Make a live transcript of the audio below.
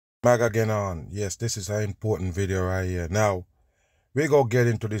Mag again on. Yes, this is an important video right here. Now, we go get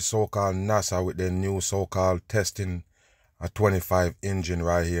into the so-called NASA with their new so-called testing a 25 engine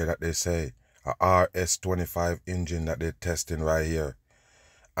right here that they say. A RS-25 engine that they're testing right here.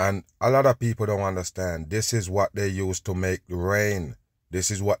 And a lot of people don't understand. This is what they use to make rain.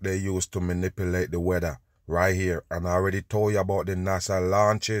 This is what they use to manipulate the weather right here. And I already told you about the NASA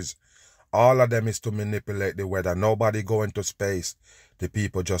launches. All of them is to manipulate the weather. Nobody go into space. The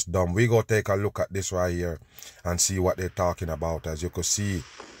people just dumb. We go take a look at this right here and see what they're talking about. As you can see,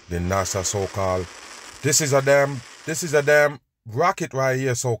 the NASA so-called. This is a damn rocket right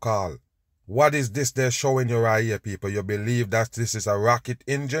here, so-called. What is this they're showing you right here, people? You believe that this is a rocket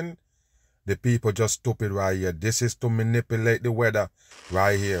engine? The people just stupid right here. This is to manipulate the weather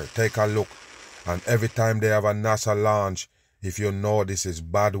right here. Take a look. And every time they have a NASA launch, if you know this is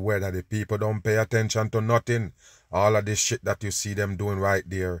bad weather, the people don't pay attention to nothing. All of this shit that you see them doing right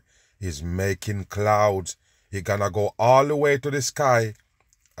there is making clouds. It's gonna go all the way to the sky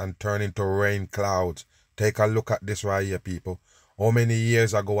and turn into rain clouds. Take a look at this right here, people. How many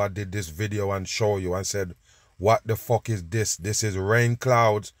years ago I did this video and show you and said, what the fuck is this? This is rain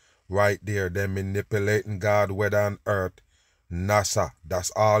clouds right there. They're manipulating God, weather, and earth. NASA,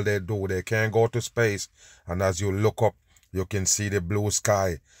 that's all they do. They can't go to space. And as you look up, you can see the blue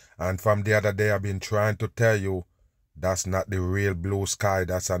sky. And from the other day, I've been trying to tell you, that's not the real blue sky.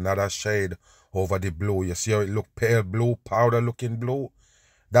 That's another shade over the blue. You see how it look pale blue, powder looking blue?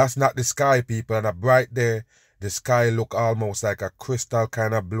 That's not the sky, people. And a bright there, the sky look almost like a crystal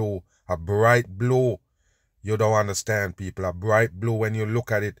kind of blue. A bright blue. You don't understand, people. A bright blue, when you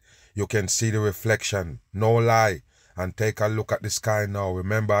look at it, you can see the reflection. No lie. And take a look at the sky now.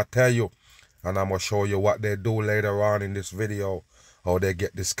 Remember, I tell you, and I'm going to show you what they do later on in this video. How they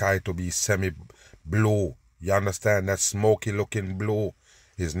get the sky to be semi-blue. You understand? That smoky looking blue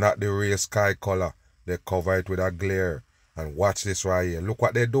is not the real sky color. They cover it with a glare. And watch this right here. Look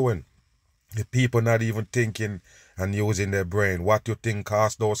what they're doing. The people not even thinking and using their brain. What you think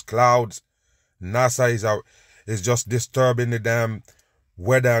caused those clouds? NASA is just disturbing the damn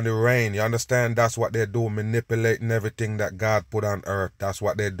weather and the rain. You understand? That's what they do. Manipulating everything that God put on earth. That's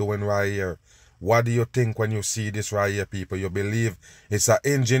what they're doing right here. What do you think when you see this right here, people? You believe it's an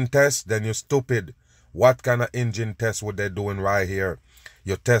engine test? Then you're stupid. What kind of engine test would they doing right here?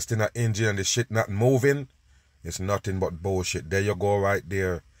 You're testing an engine and the shit not moving? It's nothing but bullshit. There you go right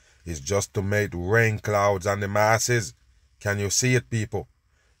there. It's just to make rain clouds on the masses. Can you see it, people?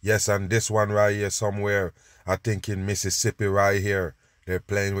 Yes, and this one right here somewhere, I think in Mississippi right here, they're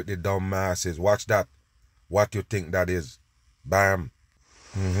playing with the dumb masses. Watch that. What you think that is? Bam.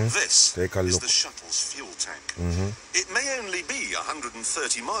 This Take a look. is the shuttle's fuel tank. It may only be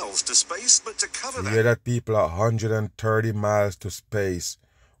 130 miles to space, but to cover You that... hear that, people? 130 miles to space.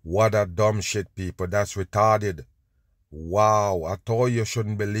 What a dumb shit, people. That's retarded. Wow. I told you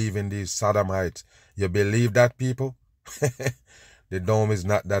shouldn't believe in these sodomites. You believe that, people? The dome is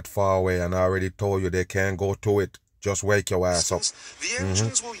not that far away, and I already told you they can't go to it. Just wake your ass up. The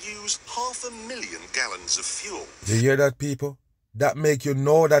engines will use 500,000 gallons of fuel. You hear that, people? That make you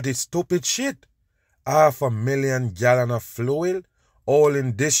know that it's stupid shit. 500,000 gallons of fluid all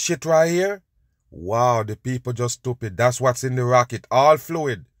in this shit right here. Wow, the people just stupid. That's what's in the rocket, all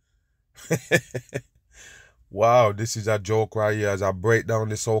fluid. Wow, this is a joke right here as I break down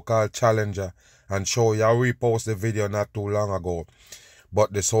the so-called Challenger and show you. I repost the video not too long ago.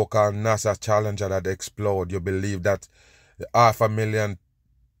 But the so-called NASA Challenger that explode, you believe that 500,000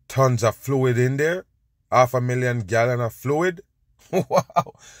 tons of fluid in there? 500,000 gallons of fluid?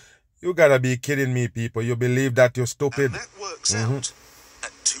 Wow. You gotta be kidding me, people. You believe that you're stupid? And that works out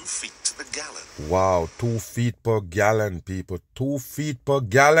at 2 feet to the gallon. Wow, 2 feet per gallon, people. 2 feet per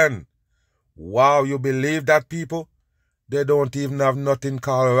gallon. Wow, you believe that, people? They don't even have nothing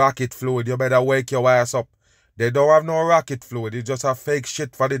called rocket fluid. You better wake your ass up. They don't have no rocket fluid. It's just a fake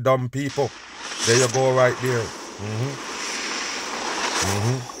shit for the dumb people. There you go right there.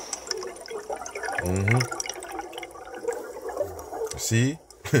 See?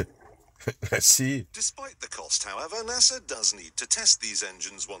 See? Despite the cost, however, NASA does need to test these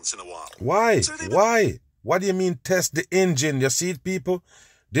engines once in a while. Why? So Why? What do you mean test the engine? You see it, people?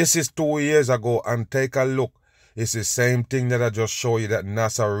 This is 2 years ago, and take a look. It's the same thing that I just showed you that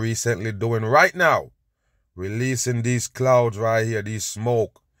NASA recently doing right now. Releasing these clouds right here, these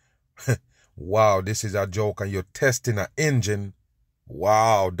smoke. Wow, this is a joke, and you're testing an engine.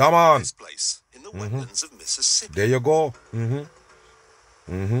 Wow, come on. This place in the wetlands of Mississippi. There you go.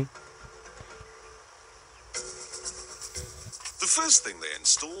 The first thing they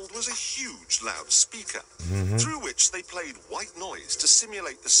installed was a huge loudspeaker, through which they played white noise to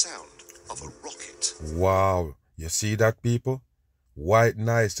simulate the sound of a rocket. Wow. You see that, people? White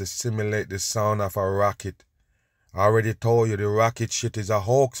noise to simulate the sound of a rocket. I already told you the rocket shit is a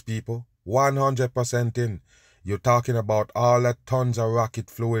hoax, people. 100% in. You're talking about all that tons of rocket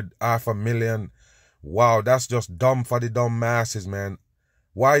fluid, 500,000. Wow, that's just dumb for the dumb masses, man.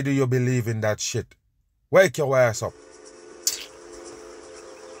 Why do you believe in that shit? Wake your ass up.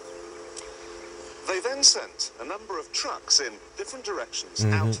 They then sent a number of trucks in different directions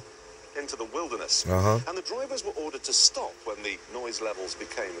out into the wilderness. And the drivers were ordered to stop when the noise levels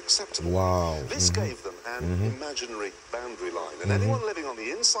became acceptable. Wow. This gave them an imaginary boundary line, and anyone living on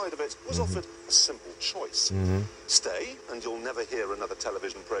the inside of it was offered a simple choice. Stay, and you'll never hear another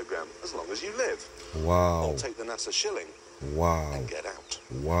television program as long as you live. Wow. Or take the NASA shilling and get out.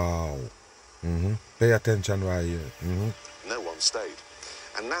 Wow. Pay attention right here. No one stayed.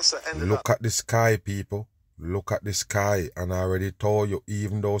 And NASA ended up... Look at the sky, people. Look at the sky. And I already told you,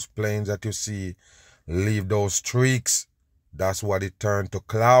 even those planes that you see, leave those streaks. That's what it turned to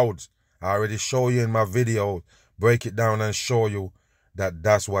clouds. I already show you in my video, break it down and show you that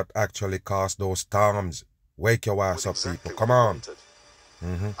that's what actually caused those storms. Wake your ass up, people. Come on.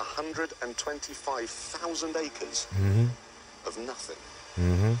 125,000 acres of nothing.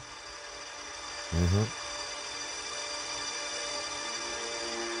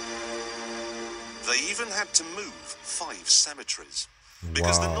 They even had to move 5 cemeteries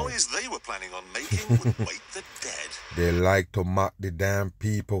because the noise they were planning on making would wake the dead. They like to mock the damn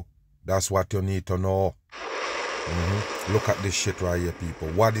people. That's what you need to know. Look at this shit right here, people.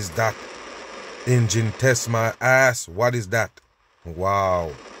 What is that? Engine test my ass. What is that?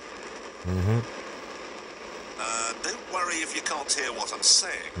 Wow. Don't worry if you can't hear what I'm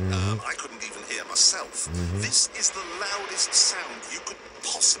saying. I couldn't even hear myself. This is the loudest sound you could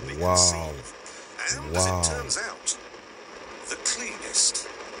possibly conceive. And as it turns out, the cleanest.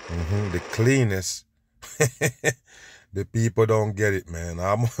 The cleanest. The people don't get it, man.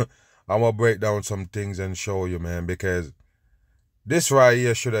 I'm gonna break down some things and show you, man, because this right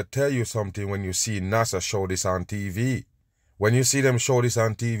here should have tell you something when you see NASA show this on TV. When you see them show this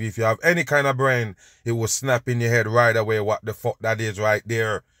on TV, if you have any kind of brain, it will snap in your head right away what the fuck that is right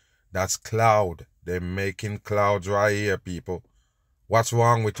there. That's cloud. They're making clouds right here, people. What's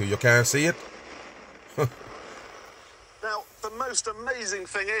wrong with you? You can't see it? Now, the most amazing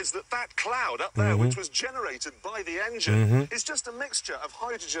thing is that that cloud up there, which was generated by the engine, is just a mixture of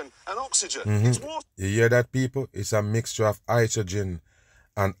hydrogen and oxygen. It's water. You hear that, people? It's a mixture of hydrogen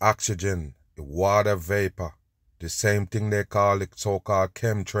and oxygen, water vapor. The same thing they call the so-called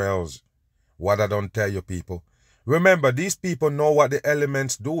chemtrails. What I don't tell you, people. Remember, these people know what the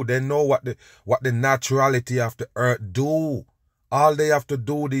elements do. They know what the naturality of the earth do. All they have to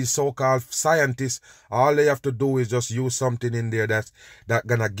do, these so-called scientists, all they have to do is just use something in there that's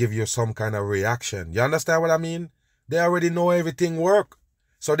gonna give you some kind of reaction. You understand what I mean? They already know everything work.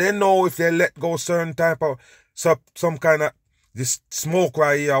 So they know if they let go certain type of, some kind of, this smoke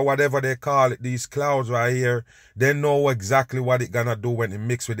right here, or whatever they call it, these clouds right here, they know exactly what it gonna do when it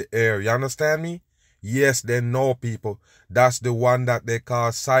mix with the air. You understand me? Yes, they know, people. That's the one that they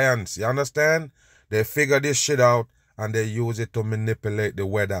call science. You understand? They figure this shit out, and they use it to manipulate the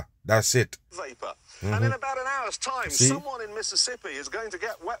weather. That's it. Vapor. And in about an hour's time, someone in Mississippi is going to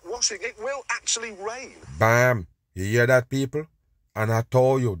get wet washing. It will actually rain. Bam. You hear that, people? And I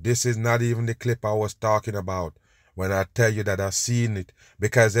told you, this is not even the clip I was talking about when I tell you that I seen it.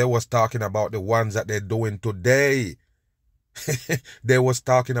 Because they was talking about the ones that they're doing today. They was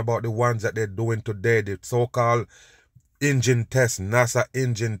talking about the ones that they're doing today. The so-called engine test, NASA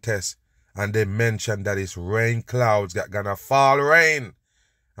engine test. And they mentioned that it's rain clouds that gonna fall rain.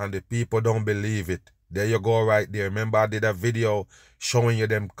 And the people don't believe it. There you go right there. Remember I did a video showing you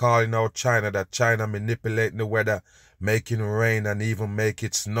them calling out China, that China manipulating the weather, making rain and even make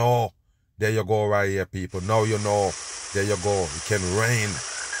it snow. There you go right here, people. Now you know. There you go. It can rain.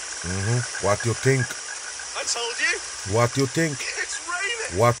 What you think? I told you. What you think? It's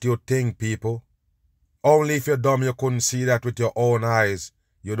raining. What you think, people? Only if you're dumb you couldn't see that with your own eyes.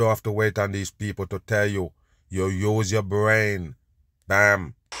 You don't have to wait on these people to tell you. You use your brain.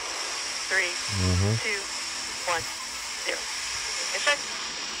 Bam. 3, 2, 1, 0. Ignition.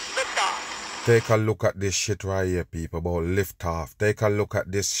 Lift off. Take a look at this shit right here, people, about lift off. Take a look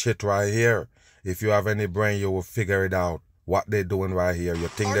at this shit right here. If you have any brain, you will figure it out. What they're doing right here. You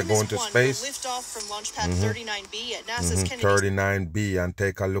think they're going to space? Lift off from launch pad 39B at NASA's Kennedy 39B, and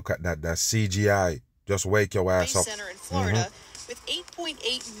take a look at that. That's CGI. Just wake your ass up. Center in Florida. with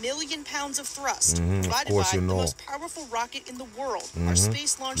 8.8 million pounds of thrust, Of provided course by you the know. most powerful rocket in the world. Our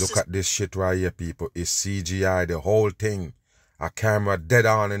space launch Look system. at this shit right here, people. It's CGI, the whole thing. A camera dead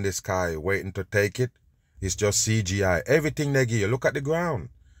on in the sky, waiting to take it. It's just CGI. Everything they give you. Look at the ground.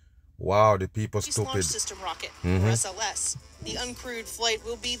 Wow, the people Space Launch stupid. System rocket, or SLS. The uncrewed flight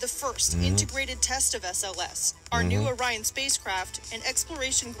will be the first integrated test of SLS, our new Orion spacecraft, and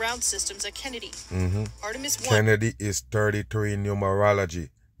exploration ground systems at Kennedy. Artemis 1. Kennedy is 33 in numerology.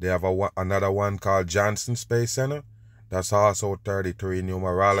 They have another one called Johnson Space Center. That's also 33 in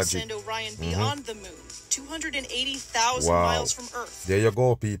numerology. Send Orion beyond the moon, 280,000 Wow. miles from Earth. There you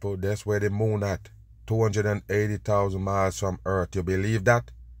go, people. That's where the moon at. 280,000 miles from Earth. You believe that?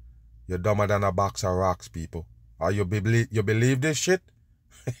 You're dumber than a box of rocks, people. Or you believe this shit?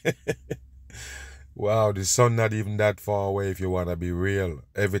 Wow, the sun not even that far away if you want to be real.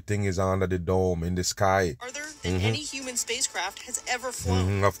 Everything is under the dome, in the sky. Farther than any human spacecraft has ever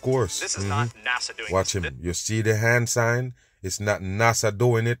flown. Of course. This is not NASA doing Watch this. him. You see the hand sign? It's not NASA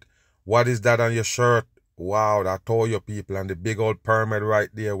doing it. What is that on your shirt? Wow, I told you people, and the big old pyramid right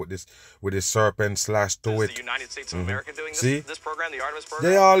there with the serpent slash to This is it. the United States of America doing See? this program, the Artemis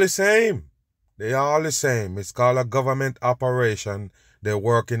program. They all the same. They all the same. It's called a government operation. They're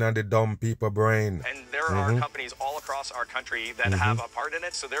working on the dumb people brain. And there are companies all across our country that have a part in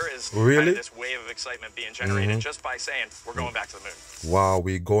it. So there is Really? kind of this wave of excitement being generated just by saying we're going back to the moon. Wow,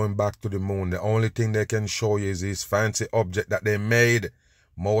 we going back to the moon. The only thing they can show you is this fancy object that they made.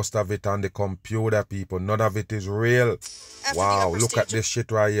 Most of it on the computer, people. None of it is real. After Wow, the upper look at stage this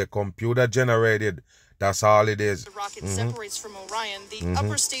shit right here. Computer generated. That's all it is. The rocket separates from Orion. The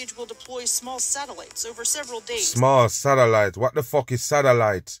upper stage will deploy small satellites over several days. Small satellites. What the fuck is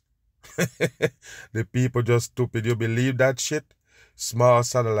satellites? The people just stupid. You believe that shit? Small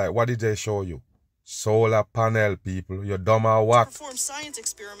satellite. What did they show you? Solar panel, people. You're dumb or what? Perform science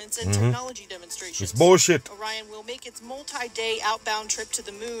experiments and technology demonstrations. It's bullshit. Orion will make its multi-day outbound trip to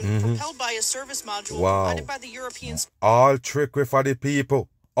the moon, propelled by a service module Wow. provided by the European Space All trickery for the people.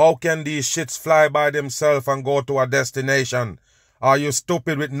 How can these shits fly by themselves and go to a destination? Are you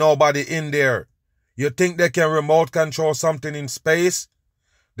stupid with nobody in there? You think they can remote control something in space?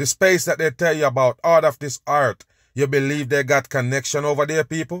 The space that they tell you about, out of this earth, you believe they got connection over there,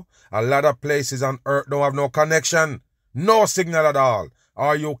 people? A lot of places on earth don't have no connection. No signal at all.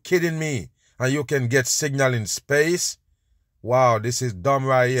 Are you kidding me? And you can get signal in space? Wow, this is dumb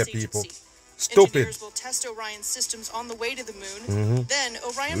right here, people. Agency. Stupid. Engineers will test Orion's systems on the way to the moon. Then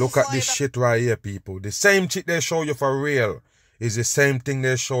Orion Look will at fly this about shit right here, people. The same shit they show you for real is the same thing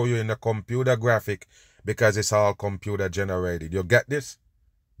they show you in the computer graphic because it's all computer generated. You get this?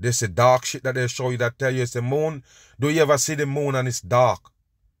 This is dark shit that they show you that tell you it's the moon. Do you ever see the moon and it's dark?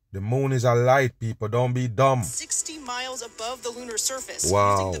 The moon is a light, people. Don't be dumb. 60 miles above the lunar surface,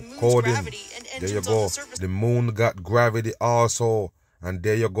 Wow, using the moon's coding. gravity and There you engines on go. the surface. The moon got gravity also. And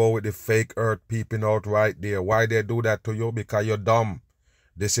there you go with the fake earth peeping out right there. Why they do that to you? Because you're dumb.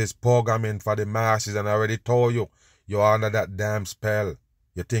 This is programming for the masses, and I already told you, you're under that damn spell.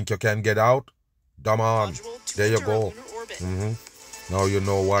 You think you can get out? Dumb on. Module to There you enter a go. lunar orbit. Now you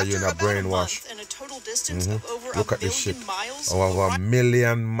know why you're in a After about brainwash. month and a total distance of over Look a at this million shit. miles, Over a Orion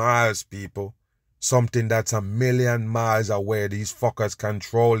million miles, people. Something that's a million miles away. These fuckers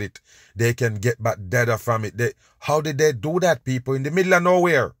control it. They can get back data from it. How did they do that, people? In the middle of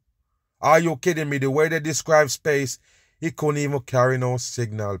nowhere. Are you kidding me? The way they describe space, it couldn't even carry no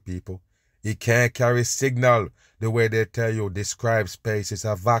signal, people. It can't carry signal the way they tell you describe space. It's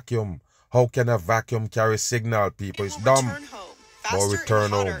a vacuum. How can a vacuum carry signal, people? It's will dumb. return home Or faster return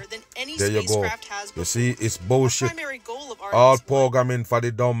and hotter home. than any There you go. spacecraft has You before. see, it's The bullshit. primary goal of All Artemis 1 programming for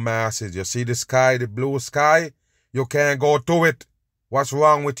the dumb masses. You see the sky, the blue sky? You can't go to it. What's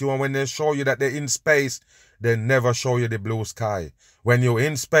wrong with you? And when they show you that they're in space, they never show you the blue sky. When you're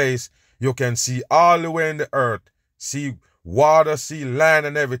in space, you can see all the way in the earth. See water, see land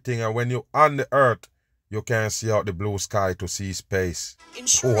and everything. And when you're on the earth, you can't see out the blue sky to see space.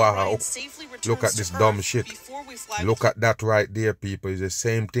 ensure Wow. Orion safely returns Look at to this Earth dumb shit. before we fly Look at that right there, people. It's the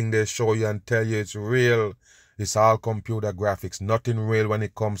same thing they show you and tell you it's real. It's all computer graphics. Nothing real when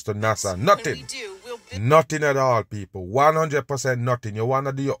it comes to NASA. When we Nothing. do, we'll build Nothing at all, people. 100% nothing. You want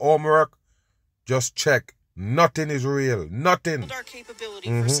to do your homework? Just check. Nothing is real. Nothing. our capability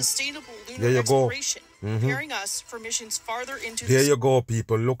for sustainable lunar There you go. exploration, preparing us for missions farther into There the you go,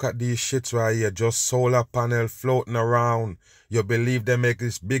 people. Look at these shits right here. Just solar panel floating around. You believe they make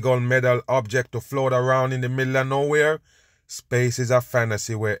this big old metal object to float around in the middle of nowhere? Space is a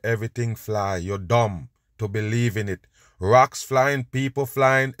fantasy where everything fly. You're dumb to believe in it. Rocks flying, people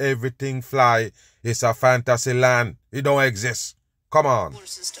flying, everything fly. It's a fantasy land. It don't exist. Come on. solar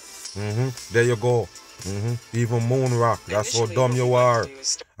system. There you go. Even moon rock. That's how dumb you are.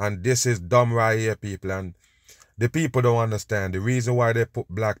 And this is dumb right here, people. And the people don't understand. The reason why they put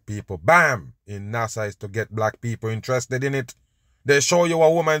black people, bam, in NASA is to get black people interested in it. They show you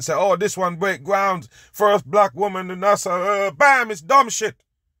a woman and say, oh, this one break grounds. First black woman in NASA. Bam, it's dumb shit.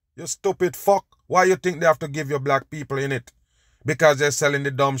 You stupid fuck. Why you think they have to give you black people in it? Because they're selling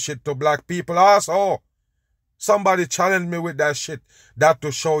the dumb shit to black people also. Somebody challenged me with that shit. That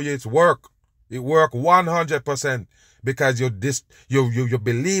to show you it's work. It work 100%. Because you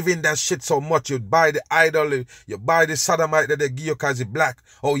believe in that shit so much. You buy the idol. You buy the sodomite that they give you because it's black.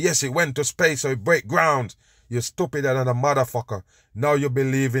 Oh yes, it went to space so it break ground. You're stupid and a motherfucker. Now you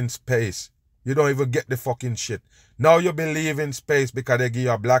believe in space. You don't even get the fucking shit. Now you believe in space because they give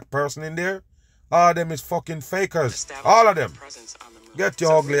you a black person in there? All of them is fucking fakers. All of them. Get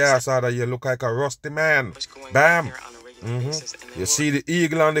your ugly ass out of here. Look like a rusty man. Bam. You see the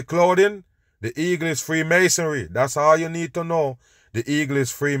eagle on the clothing? The eagle is Freemasonry. That's all you need to know. The eagle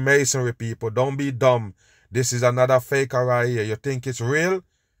is Freemasonry, people. Don't be dumb. This is another faker right here. You think it's real?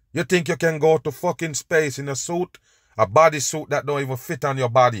 You think you can go to fucking space in a suit? A bodysuit that don't even fit on your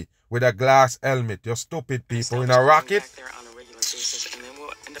body with a glass helmet. You're stupid, people. In a rocket?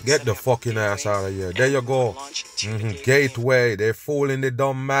 Get the fucking ass out of here. There you go. Gateway. They're fooling the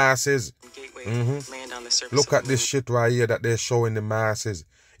dumb masses. Look at this shit right here that they're showing the masses.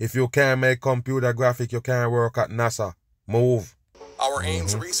 If you can't make computer graphic, you can't work at NASA. Move. Our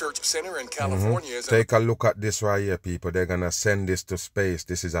Ames Research Center in California is... Take a look at this right here, people. They're going to send this to space.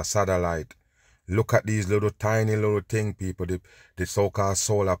 This is a satellite. Look at these little tiny little thing, people. The so-called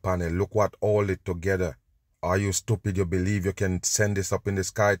solar panel. Look what all it together. Are you stupid? You believe you can send this up in the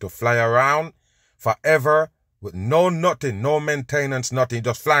sky to fly around forever with no nothing, no maintenance, nothing,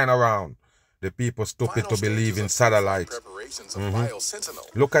 just flying around? The people stupid to believe in satellites.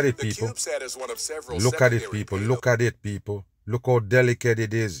 Look at it, people. Look at it, people. Look at it, people. Look how delicate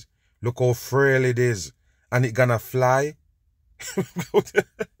it is. Look how frail it is. And it gonna fly?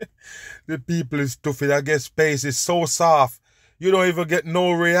 The people is stupid. I guess space is so soft. You don't even get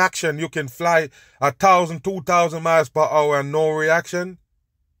no reaction. You can fly 1,000, 2,000 miles per hour and no reaction?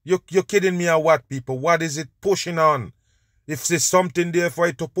 You're kidding me or what, people? What is it pushing on? If there's something there for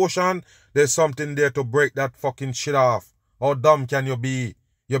it to push on, there's something there to break that fucking shit off. How dumb can you be?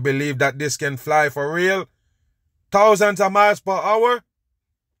 You believe that this can fly for real? Thousands of miles per hour?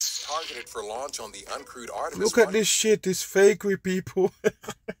 Targeted for launch on the uncrewed Artemis. Look at this shit. It's fakery, people.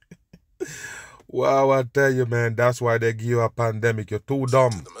 Wow, I tell you, man. That's why they give you a pandemic. You're too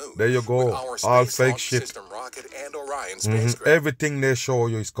dumb. There you go. All fake shit. Everything they show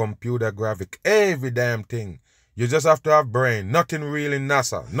you is computer graphic. Every damn thing. You just have to have brain. Nothing real in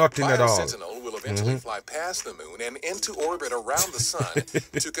NASA. Nothing at all. Sentinel will eventually fly past the moon and into orbit around the sun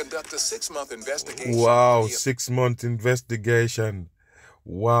to conduct a 6-month investigation. Wow, 6-month investigation.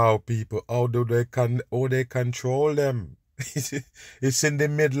 Wow, people. How they control them? It's in the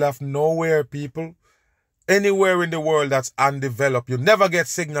middle of nowhere, people. Anywhere in the world that's undeveloped, you never get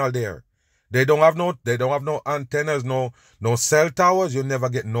signal there. They don't have no antennas, no cell towers. You never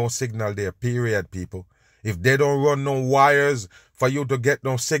get no signal there. Period, people. If they don't run no wires for you to get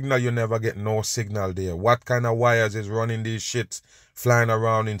no signal, you never get no signal there. What kind of wires is running these shits flying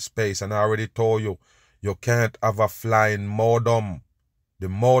around in space? And I already told you, you can't have a flying modem. The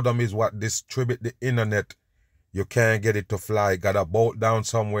modem is what distribute the internet. You can't get it to fly. Got to bolt down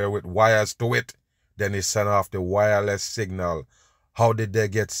somewhere with wires to it. Then it send off the wireless signal. How did they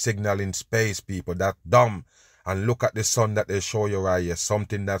get signal in space, people? That dumb. And look at the sun that they show you right here.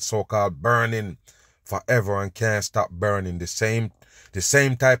 Something that's so-called burning forever and can't stop burning. The same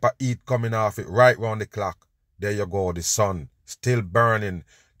type of heat coming off it right round the clock. There you go, the sun. Still burning.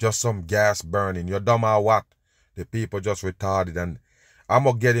 Just some gas burning. You're dumb or what? The people just retarded. And I'm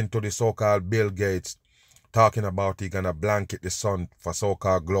going to get into the so-called Bill Gates talking about he going to blanket the sun for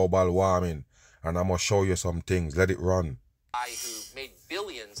so-called global warming. And I'm going to show you some things. Let it run. Who made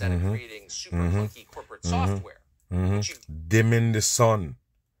billions out of creating super clunky corporate software. Dimming the sun.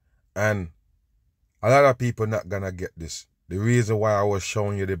 And a lot of people not gonna get this. The reason why I was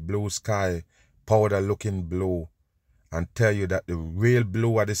showing you the blue sky, powder looking blue, and tell you that the real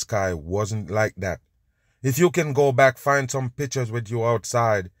blue of the sky wasn't like that. If you can go back, find some pictures with you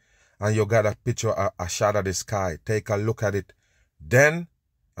outside, and you got a picture, a shot of the sky, take a look at it then,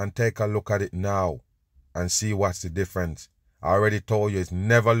 and take a look at it now, and see what's the difference. I already told you it's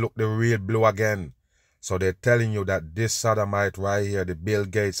never look the real blue again. So they're telling you that this sodomite right here, the Bill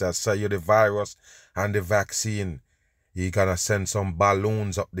Gates that sell you the virus and the vaccine, he gonna send some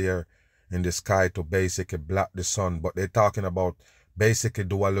balloons up there in the sky to basically block the sun. But they're talking about basically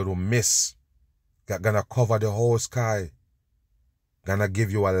do a little mist. Gonna cover the whole sky. Gonna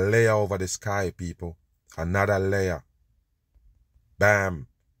give you a layer over the sky, people. Another layer. Bam.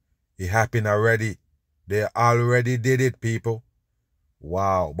 It happened already. They already did it, people.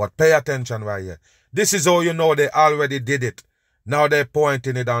 Wow. But pay attention right here. This is how you know they already did it. Now they're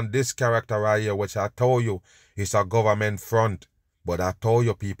pointing it on this character right here, which I told you is a government front. But I told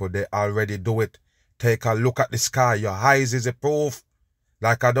you, people, they already do it. Take a look at the sky. Your eyes is a proof.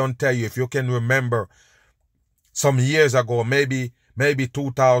 Like I don't tell you, if you can remember some years ago, maybe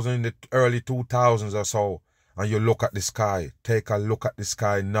 2000, in the early 2000s or so, and you look at the sky, take a look at the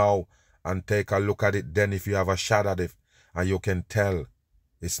sky now and take a look at it then if you have a shot at it, and you can tell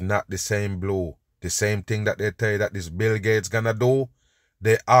it's not the same blue. The same thing that they tell you that this Bill Gates gonna do,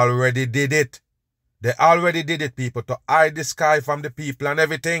 they already did it. They already did it, people, to hide the sky from the people and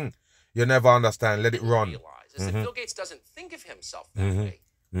everything. You never understand. Let it run. Is that Bill Gates doesn't think of himself that way.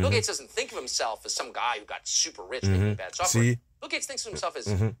 Bill Gates doesn't think of himself as some guy who got super rich making bad software. See? Bill Gates thinks of himself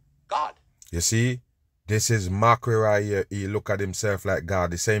as God. You see? This is mockery right here. He look at himself like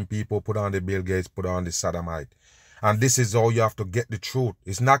God. The same people put on the Bill Gates, put on the sodomite. And this is how you have to get the truth.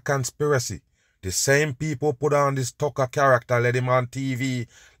 It's not conspiracy. The same people put on this Tucker character, let him on TV,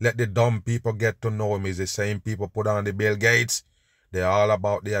 let the dumb people get to know him. It's the same people put on the Bill Gates. They're all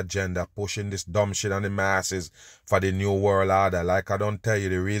about the agenda, pushing this dumb shit on the masses for the new world order. Like I don't tell you,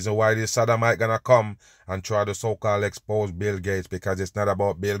 the reason why this sodomite gonna come and try to so-called expose Bill Gates, because it's not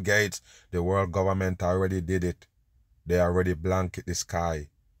about Bill Gates. The world government already did it. They already blanket the sky.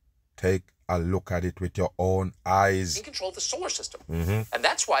 Take a look at it with your own eyes. In control of the solar system. And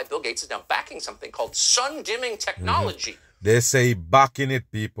that's why Bill Gates is now backing something called sun-dimming technology. They say backing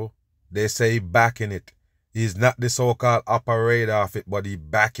it, people. They say backing it. He's not the so-called operator of it, but he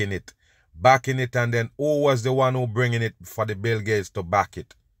backing it. Backing it, and then who was the one who bringing it for the Bill Gates to back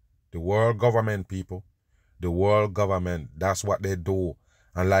it? The world government, people. The world government. That's what they do.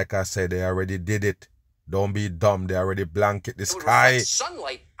 And like I said, they already did it. Don't be dumb. They already blanket the sky.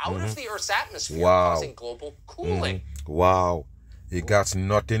 Sunlight out of the Earth's atmosphere, causing global cooling. Wow. It got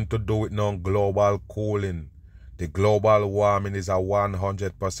nothing to do with no global cooling. The global warming is a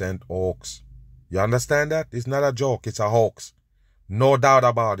 100% hoax. You understand that? It's not a joke. It's a hoax. No doubt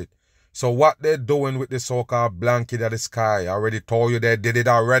about it. So what they're doing with the so-called blanket of the sky, I already told you they did it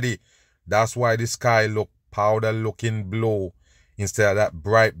already. That's why the sky look powder-looking blue instead of that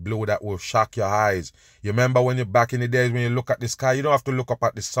bright blue that will shock your eyes. You remember when you're back in the days when you look at the sky, you don't have to look up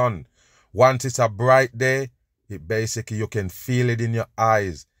at the sun. Once it's a bright day, it basically you can feel it in your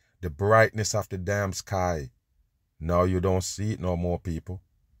eyes, the brightness of the damn sky. Now you don't see it no more, people.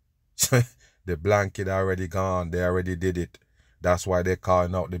 The blanket already gone. They already did it. That's why they're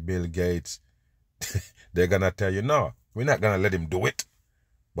calling out the Bill Gates. They're going to tell you, no, we're not going to let him do it.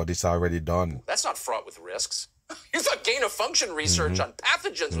 But it's already done. That's not fraught with risks. You thought gain-of-function research on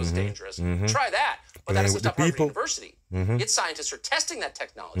pathogens was dangerous. Try that. But that is not Harvard University. Its scientists are testing that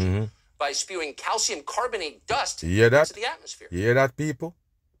technology by spewing calcium carbonate dust into the atmosphere. You hear that, people?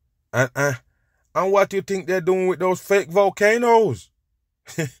 And what do you think they're doing with those fake volcanoes?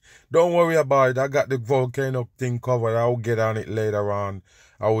 Don't worry about it. I got the volcano thing covered. I'll get on it later on.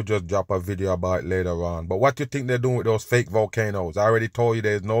 I will just drop a video about it later on. But what do you think they're doing with those fake volcanoes? I already told you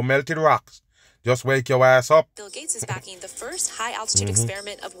there's no melted rocks. Just wake your ass up. Bill Gates is backing the first high-altitude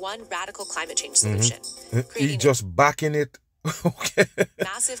experiment of one radical climate change solution. He's just backing it. Okay.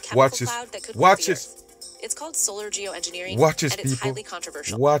 Massive chemical cloud that could warm the Earth. It's called solar geoengineering, and it's highly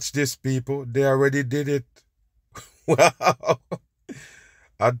controversial. Watch this, people. They already did it. Wow.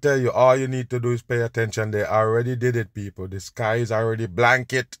 I tell you, all you need to do is pay attention. They already did it, people. The sky is already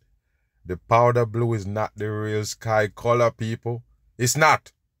blanket. The powder blue is not the real sky color, people. It's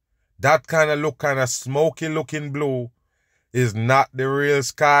not. That kind of smoky looking blue is not the real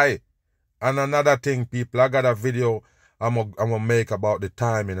sky. And another thing, people, I got a video I'm gonna make about the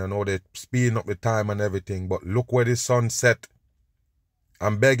timing. I know they're speeding up the time and everything, but look where the sun set.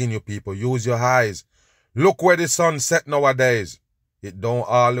 I'm begging you, people, use your eyes. Look where the sun set nowadays. It don't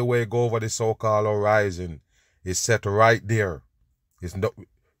all the way go over the so-called horizon. It's set right there.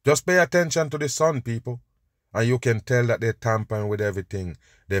 Just pay attention to the sun, people. And you can tell that they're tampering with everything.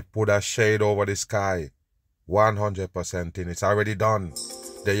 They put a shade over the sky. 100% in. It's already done.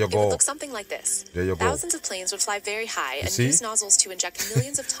 There you go. It would look something like this. There you go. Thousands of planes would fly very high and use nozzles to inject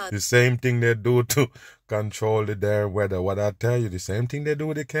millions of tons. The same thing they do to control the damn weather. What I tell you, the same thing they do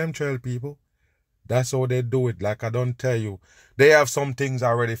with the chemtrail, people. That's how they do it. Like I don't tell you. They have some things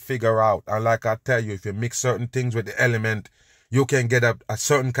already figured out. And like I tell you, if you mix certain things with the element, you can get a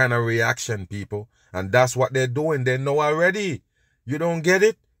certain kind of reaction, people. And that's what they're doing. They know already. You don't get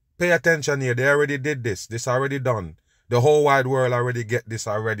it? Pay attention here. They already did this. This already done. The whole wide world already get this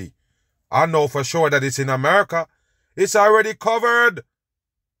already. I know for sure that it's in America. It's already covered.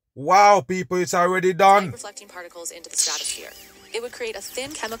 Wow, people, it's already done. Light reflecting particles into the stratosphere. It would create a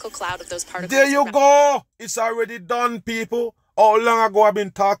thin chemical cloud of those particles. There you go. It's already done, people. How long ago I've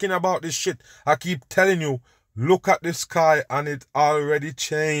been talking about this shit? I keep telling you, look at the sky and it already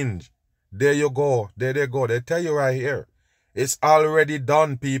changed. There you go. There they go. They tell you right here. It's already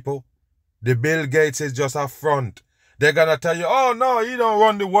done, people. The Bill Gates is just a front. They're going to tell you, oh, no, he don't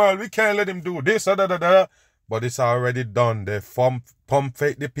run the world. We can't let him do this, But it's already done. They pump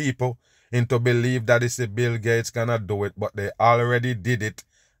fake the people into believe that it's the Bill Gates gonna do it, but they already did it.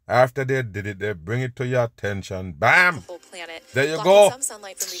 After they did it, they bring it to your attention. Bam! The whole planet, there you go. Some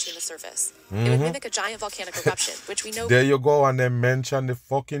sunlight from reaching the surface. It would mimic a giant volcanic eruption, which we know. There you go, and they mention the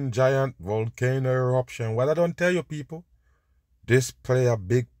fucking giant volcano eruption. Well, I don't tell you, people. This play a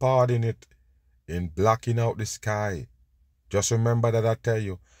big part in it, in blocking out the sky. Just remember that I tell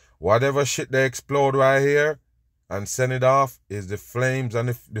you, whatever shit they explode right here and send it off is the flames and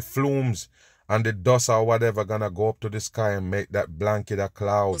the flumes and the dust or whatever gonna go up to the sky and make that blanket a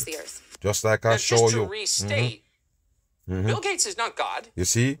cloud. The earth. Just like I show just you. To restate, Bill Gates is not God. You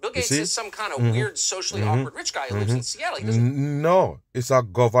see? Bill Gates is some kind of weird, socially awkward rich guy who lives in Seattle. No, it's a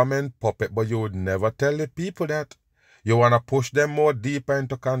government puppet, but you would never tell the people that. You want to push them more deeper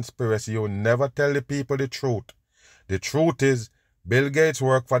into conspiracy. You would never tell the people the truth. The truth is, Bill Gates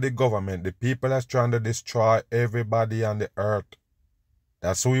work for the government. The people that's trying to destroy everybody on the earth.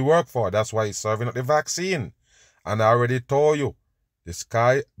 That's who he work for. That's why he's serving up the vaccine. And I already told you, the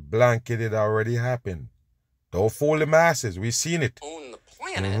sky blanket, it already happened. Don't fool the masses. We've seen it. Own the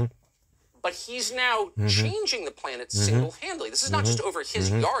planet, but he's now changing the planet single-handedly. This is not just over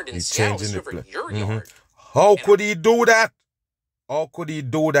his yard in Seattle. This is over your yard. How could he do that? How could he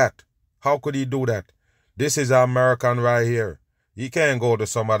do that? How could he do that? This is American right here. He can't go to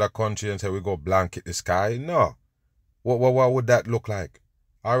some other country and say we go blanket the sky. No. What would that look like?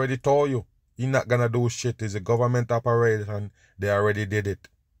 I already told you. He's not going to do shit. It's a government operation. They already did it.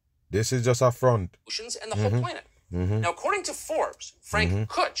 This is just a front. And the whole planet. Now, according to Forbes, Frank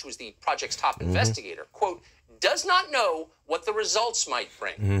Kutch, who's the project's top investigator, quote, does not know what the results might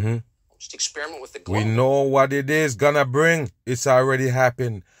bring. Just experiment with the globe. We know what it is gonna bring. It's already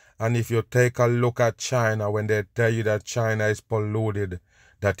happened. And if you take a look at China, when they tell you that China is polluted,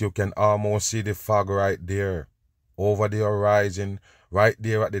 that you can almost see the fog right there, over the horizon, right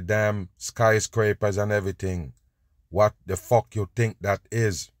there at the damn skyscrapers and everything. What the fuck you think that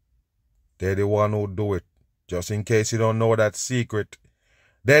is? They're the one who do it. Just in case you don't know that secret.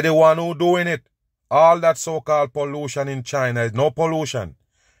 They're the one who doing it. All that so-called pollution in China is no pollution.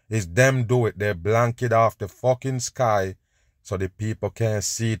 It's them do it. They blanket off the fucking sky so the people can't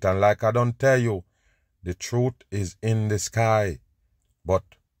see it. And like I don't tell you, the truth is in the sky. But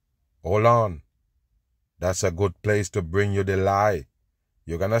hold on. That's a good place to bring you the lie.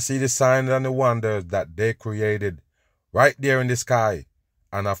 You're going to see the signs and the wonders that they created right there in the sky.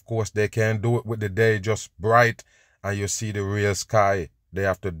 And of course, they can't do it with the day just bright and you see the real sky. They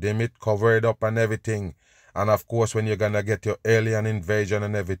have to dim it, cover it up and everything. And of course, when you're going to get your alien invasion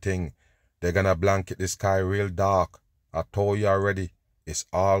and everything, they're going to blanket the sky real dark. I told you already, it's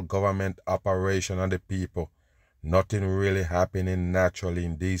all government operation on the people. Nothing really happening naturally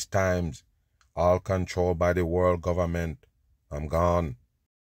in these times. All controlled by the world government. I'm gone.